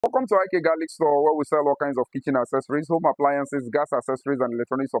Welcome to IK Garlic Store, where we sell all kinds of kitchen accessories, home appliances, gas accessories, and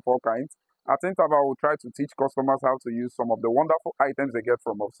electronics of all kinds. At Interval, we'll try to teach customers how to use some of the wonderful items they get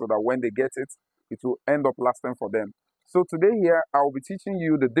from us so that when they get it, it will end up lasting for them. So today here, I'll be teaching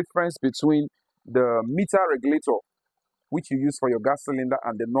you the difference between the meter regulator, which you use for your gas cylinder,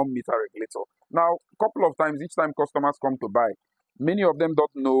 and the non-meter regulator. Now, a couple of times, each time customers come to buy, many of them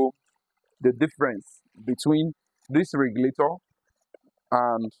don't know the difference between this regulator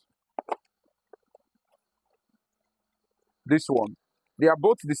and this one. They are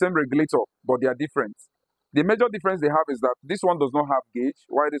both the same regulator, but they are different. The major difference they have is that this one does not have gauge,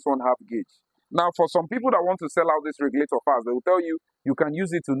 while this one have gauge. Now, for some people that want to sell out this regulator fast, they will tell you you can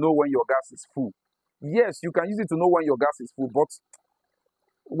use it to know when your gas is full. Yes, you can use it to know when your gas is full, but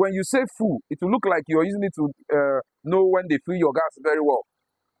when you say full, it will look like you're using it to know when they fill your gas very well.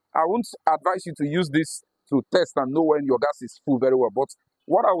 I won't advise you to use this to test and know when your gas is full very well. But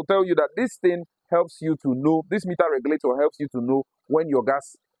what I will tell you that this thing helps you to know, this meter regulator helps you to know when your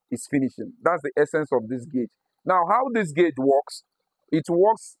gas is finishing. That's the essence of this gauge. Now, how this gauge works, it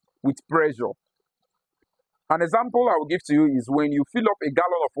works with pressure. An example I will give to you is when you fill up a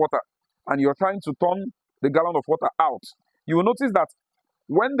gallon of water and you're trying to turn the gallon of water out, you will notice that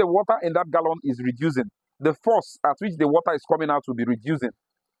when the water in that gallon is reducing, the force at which the water is coming out will be reducing.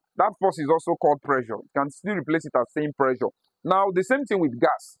 That force is also called pressure. You can still replace it as same pressure. Now, the same thing with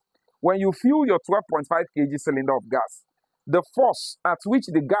gas. When you fill your 12.5 kg cylinder of gas, the force at which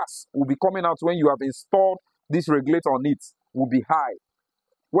the gas will be coming out when you have installed this regulator on it will be high.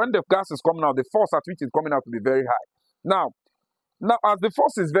 When the gas is coming out, the force at which it's coming out will be very high. Now, as the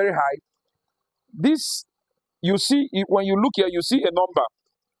force is very high, this, you see, when you look here, you see a number.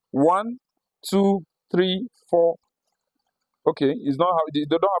 1, 2, 3, 4. Okay, it's not how they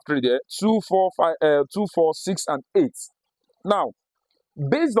don't have 3 there. 2, 4, 5, 2, 4, 6, and 8. Now,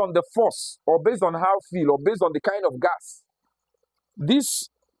 based on the force, or based on how feel, or based on the kind of gas, this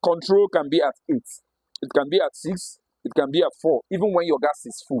control can be at 8. It can be at 6. It can be at 4, even when your gas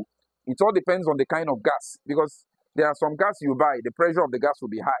is full. It all depends on the kind of gas, because there are some gas you buy, the pressure of the gas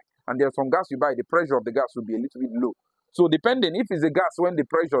will be high, and there are some gas you buy, the pressure of the gas will be a little bit low. So depending, if it's a gas when the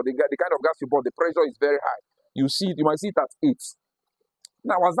pressure, the kind of gas you bought, the pressure is very high, you might see it at 8.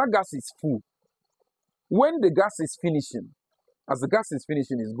 Now, as that gas is full, when the gas is finishing, as the gas is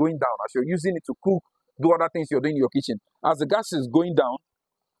finishing, it's going down, as you're using it to cook, do other things you're doing in your kitchen, as the gas is going down,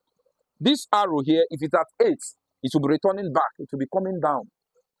 this arrow here, if it's at 8, it will be returning back, it will be coming down,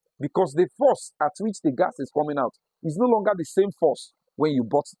 because the force at which the gas is coming out is no longer the same force when you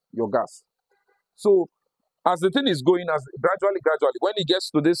bought your gas. So, as the thing is going, as gradually, when it gets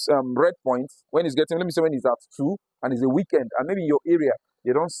to this red point, when it's getting, let me say when it's at 2, and it's a weekend, and maybe in your area,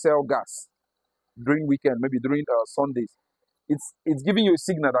 they don't sell gas during weekend, maybe during Sundays, it's giving you a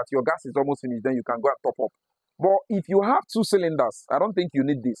signal that your gas is almost finished, then you can go and top up. But if you have 2 cylinders, I don't think you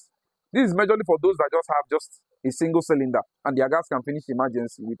need this. This is majorly for those that just have just a single cylinder, and their gas can finish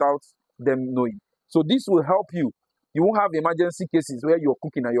emergency without them knowing. So this will help you. You won't have emergency cases where you're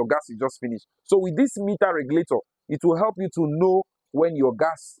cooking and your gas is just finished. So with this meter regulator, it will help you to know when your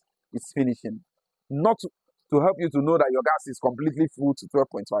gas is finishing. Not to help you to know that your gas is completely full to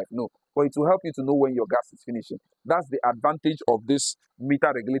 12.5, no. But it will help you to know when your gas is finishing. That's the advantage of this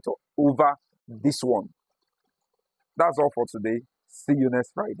meter regulator over this one. That's all for today. See you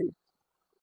next Friday.